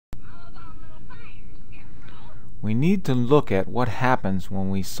we need to look at what happens when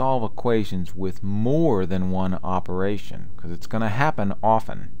we solve equations with more than one operation, because it's going to happen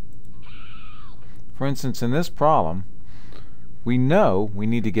often. For instance, in this problem, we know we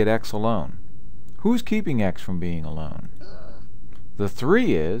need to get x alone. Who's keeping x from being alone? The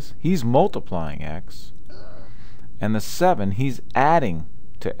 3 is. He's multiplying x. And the 7, he's adding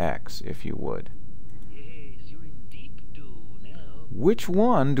to x, if you would. Yes, you're in deep now. Which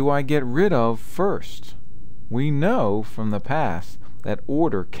one do I get rid of first? We know from the past that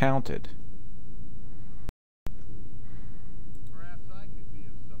order counted. Perhaps I could be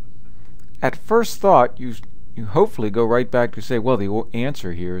of some assistance. At first thought, you hopefully go right back to say, well, the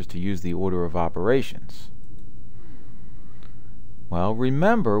answer here is to use the order of operations. Well,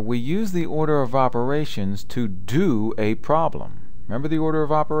 remember, we use the order of operations to do a problem. Remember the order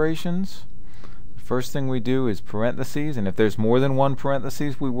of operations? The first thing we do is parentheses, and if there's more than one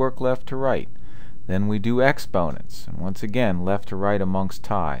parentheses, we work left to right. Then we do exponents, and once again, left to right amongst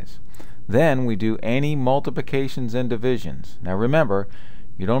ties. Then we do any multiplications and divisions. Now remember,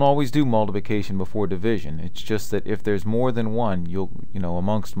 you don't always do multiplication before division. It's just that if there's more than one,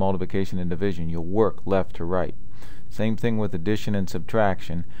 amongst multiplication and division, you'll work left to right. Same thing with addition and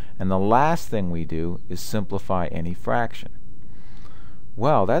subtraction. And the last thing we do is simplify any fraction.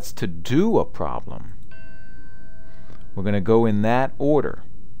 Well, that's to do a problem. We're going to go in that order.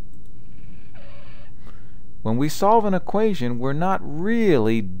 When we solve an equation, we're not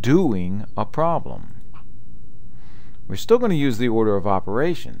really doing a problem. We're still going to use the order of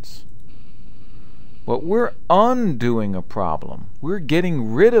operations. But we're undoing a problem. We're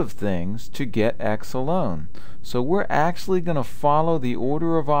getting rid of things to get x alone. So we're actually going to follow the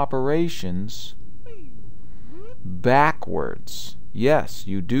order of operations backwards. Yes,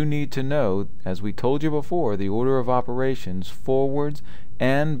 you do need to know, as we told you before, the order of operations forwards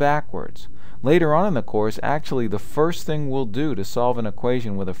and backwards. Later on in the course, actually the first thing we'll do to solve an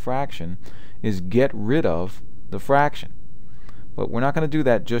equation with a fraction is get rid of the fraction. But we're not going to do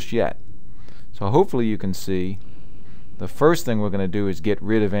that just yet. So hopefully you can see the first thing we're going to do is get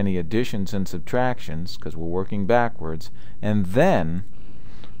rid of any additions and subtractions, because we're working backwards, and then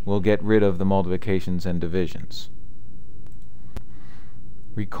we'll get rid of the multiplications and divisions.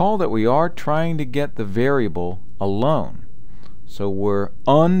 Recall that we are trying to get the variable alone. So we're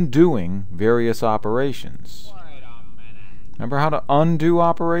undoing various operations. Wait a minute. Remember how to undo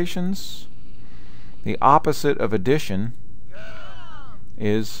operations? The opposite of addition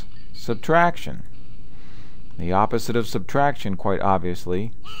is subtraction. The opposite of subtraction, quite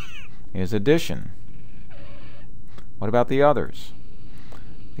obviously, is addition. What about the others?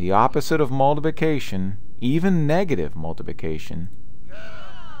 The opposite of multiplication, even negative multiplication,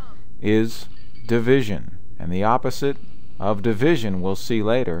 is division. And the opposite of division, we'll see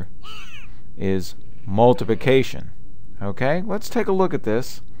later, is multiplication. Okay, let's take a look at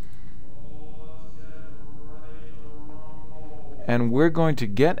this. And we're going to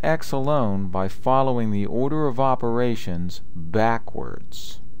get x alone by following the order of operations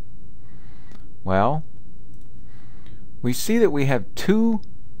backwards. Well, we see that we have two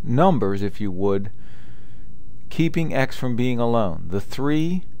numbers, if you would, keeping x from being alone, the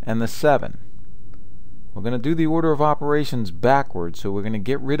 3 and the 7. We're going to do the order of operations backwards, so we're going to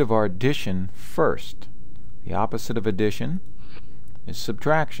get rid of our addition first. The opposite of addition is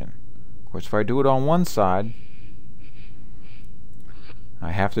subtraction. Of course, if I do it on one side,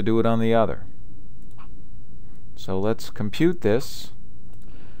 I have to do it on the other. So let's compute this.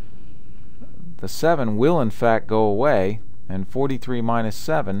 The 7 will in fact go away, and 43 minus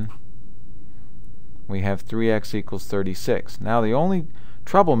 7, we have 3x equals 36. Now the only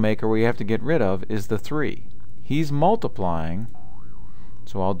troublemaker we have to get rid of is the 3. He's multiplying,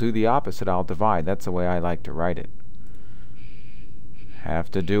 so I'll do the opposite. I'll divide. That's the way I like to write it.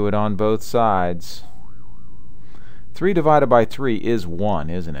 Have to do it on both sides. 3 divided by 3 is 1,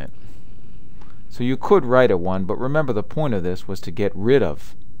 isn't it? So you could write a 1, but remember the point of this was to get rid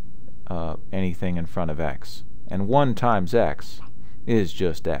of anything in front of x. And 1 times x is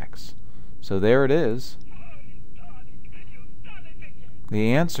just x. So there it is.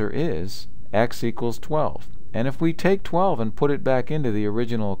 The answer is x equals 12. And if we take 12 and put it back into the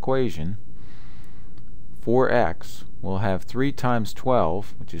original equation, for x, we'll have 3 times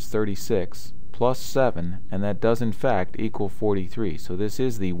 12, which is 36, plus 7, and that does in fact equal 43. So this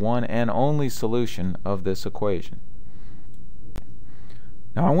is the one and only solution of this equation.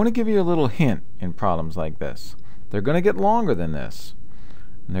 Now I want to give you a little hint in problems like this. They're going to get longer than this,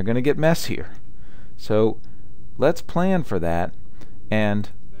 and they're going to get messier. So let's plan for that and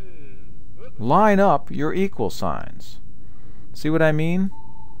line up your equal signs. See what I mean?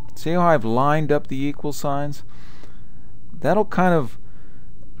 See how I've lined up the equal signs? That'll kind of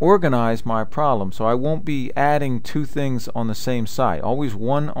organize my problem, so I won't be adding two things on the same side. Always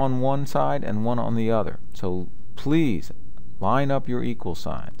one on one side and one on the other. So please line up your equal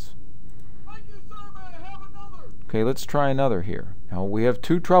signs. Thank you, sir. May I have another? Okay, let's try another here. Now we have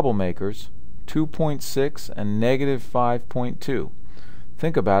two troublemakers, 2.6 and negative 5.2.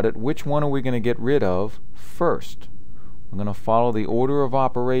 Think about it. Which one are we going to get rid of first? We're going to follow the order of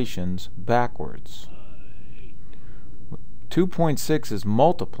operations backwards. 2.6 is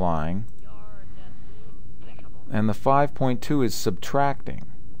multiplying, and the 5.2 is subtracting.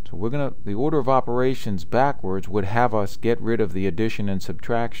 So the order of operations backwards would have us get rid of the addition and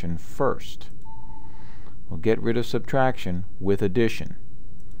subtraction first. We'll get rid of subtraction with addition.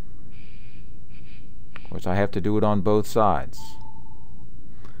 Of course, I have to do it on both sides.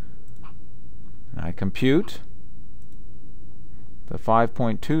 I compute. The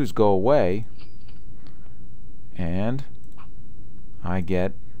 5.2's go away, and I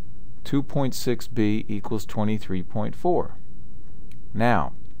get 2.6b equals 23.4.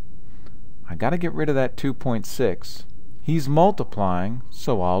 Now, I got to get rid of that 2.6. He's multiplying,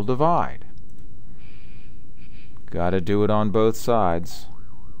 so I'll divide. Got to do it on both sides.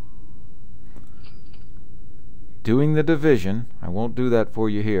 Doing the division, I won't do that for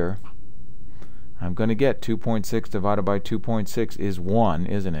you here. I'm going to get 2.6 divided by 2.6 is 1,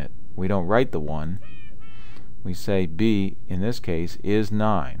 isn't it? We don't write the 1. We say b, in this case, is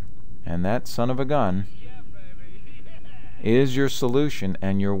 9. And that son of a gun is your solution,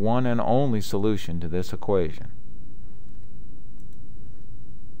 and your one and only solution to this equation.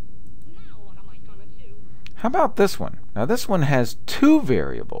 Now what am I gonna do? How about this one? Now this one has two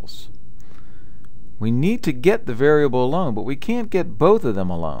variables. We need to get the variable alone, but we can't get both of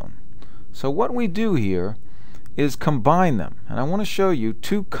them alone. So what we do here is combine them. And I want to show you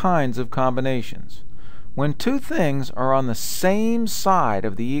two kinds of combinations. When two things are on the same side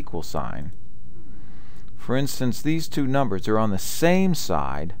of the equal sign, for instance, these two numbers are on the same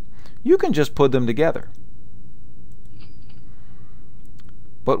side, you can just put them together.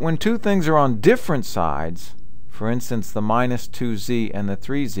 But when two things are on different sides, for instance, the minus 2z and the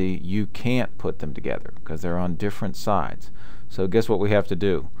 3z, you can't put them together because they're on different sides. So guess what we have to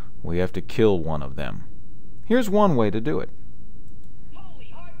do? We have to kill one of them. Here's one way to do it. Holy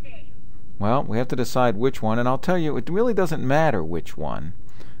heart failure! Well, we have to decide which one, and I'll tell you, it really doesn't matter which one.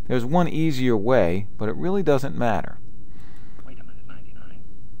 There's one easier way, but it really doesn't matter. Wait a minute, 99.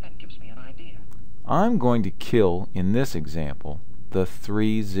 That gives me an idea. I'm going to kill, in this example, the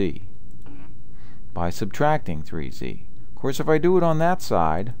 3z by subtracting 3z. Of course, if I do it on that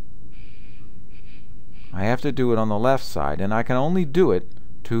side, I have to do it on the left side, and I can only do it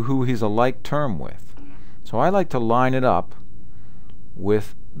to who he's a like term with. So I like to line it up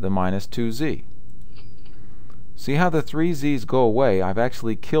with the minus 2z. See how the 3z's go away? I've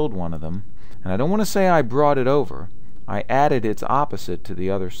actually killed one of them, and I don't want to say I brought it over. I added its opposite to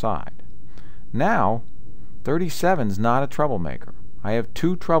the other side. Now 37's not a troublemaker. I have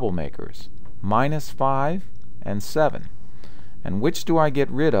two troublemakers, minus 5 and 7. And which do I get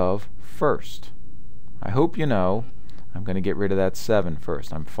rid of first? I hope you know I'm going to get rid of that 7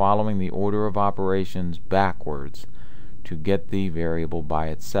 first. I'm following the order of operations backwards to get the variable by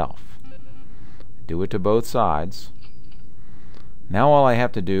itself. Do it to both sides. Now all I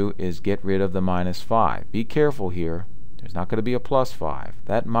have to do is get rid of the minus 5. Be careful here. There's not going to be a plus 5.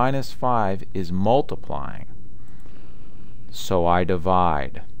 That minus 5 is multiplying. So I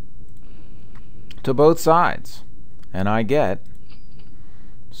divide to both sides. And I get,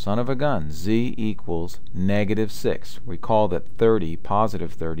 son of a gun, z equals negative 6. Recall that 30,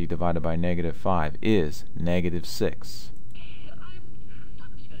 positive 30, divided by negative 5 is negative 6.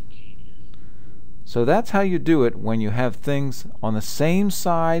 So that's how you do it when you have things on the same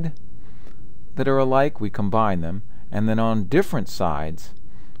side that are alike, we combine them, and then on different sides,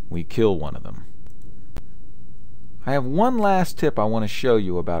 we kill one of them. I have one last tip I want to show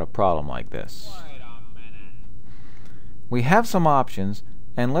you about a problem like this. Wait a minute. We have some options,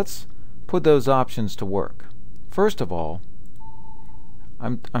 and let's put those options to work. First of all,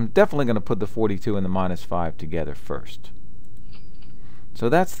 I'm definitely going to put the 42 and the minus 5 together first. So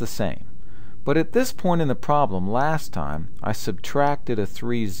that's the same. But at this point in the problem, last time, I subtracted a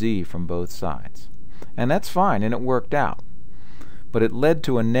 3z from both sides. And that's fine, and it worked out. But it led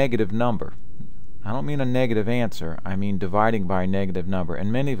to a negative number. I don't mean a negative answer, I mean dividing by a negative number,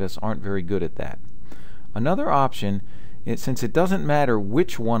 and many of us aren't very good at that. Another option is, since it doesn't matter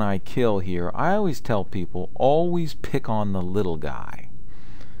which one I kill here, I always tell people, always pick on the little guy.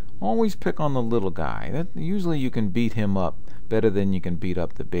 Always pick on the little guy. Usually you can beat him up better than you can beat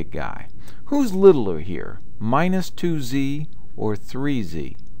up the big guy. Who's littler here, minus 2z or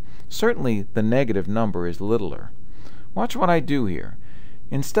 3z? Certainly the negative number is littler. Watch what I do here.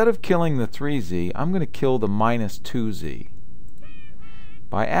 Instead of killing the 3z, I'm going to kill the minus 2z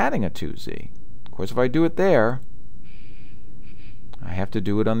by adding a 2z. Of course, if I do it there, I have to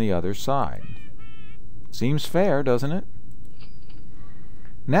do it on the other side. Seems fair, doesn't it?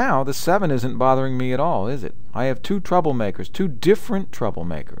 Now, the 7 isn't bothering me at all, is it? I have two troublemakers, two different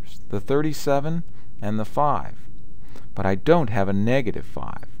troublemakers, the 37 and the 5. But I don't have a negative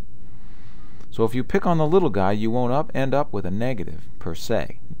 5. So if you pick on the little guy, you won't end up with a negative, per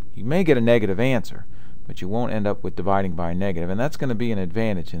se. You may get a negative answer, but you won't end up with dividing by a negative, and that's going to be an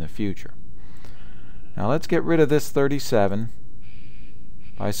advantage in the future. Now let's get rid of this 37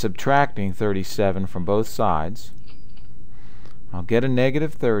 by subtracting 37 from both sides. I'll get a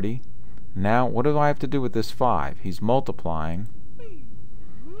negative 30. Now what do I have to do with this 5? He's multiplying,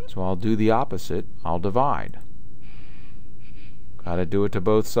 so I'll do the opposite. I'll divide. Got to do it to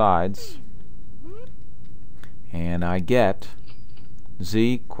both sides. And I get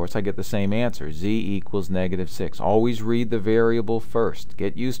z, of course I get the same answer, z equals negative 6. Always read the variable first.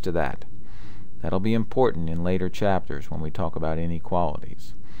 Get used to that. That'll be important in later chapters when we talk about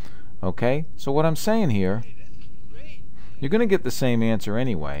inequalities. Okay, so what I'm saying here, you're going to get the same answer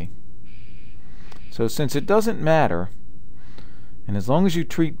anyway. So since it doesn't matter, and as long as you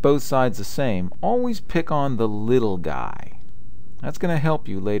treat both sides the same, always pick on the little guy. That's going to help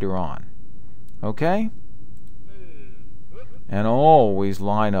you later on. Okay? And always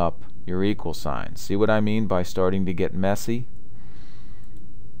line up your equal signs. See what I mean by starting to get messy?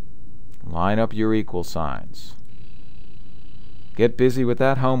 Line up your equal signs. Get busy with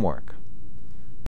that homework.